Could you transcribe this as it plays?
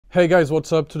Hey guys,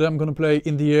 what's up? Today I'm gonna play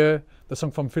In the Air, the song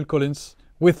from Phil Collins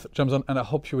with Jamzone, and I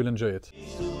hope you will enjoy it.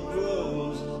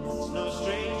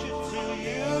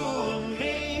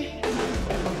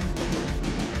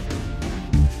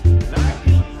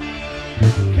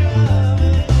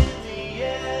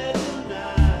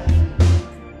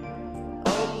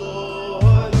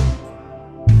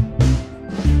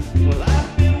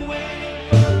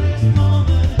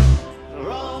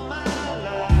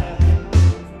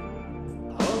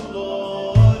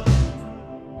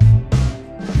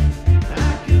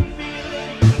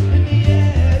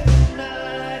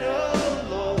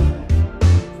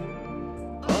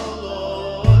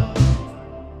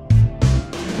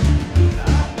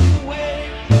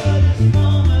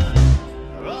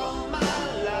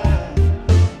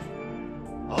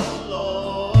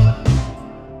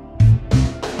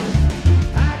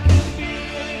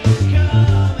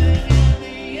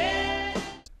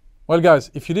 Well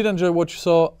guys, if you did enjoy what you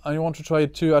saw and you want to try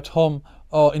it too at home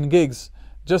or in gigs,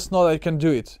 just know that you can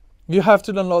do it. You have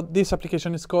to download this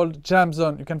application. It's called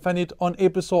Jamzone. You can find it on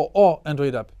Apple Store or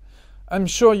Android app. I'm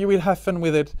sure you will have fun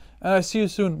with it, and I'll see you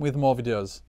soon with more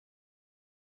videos.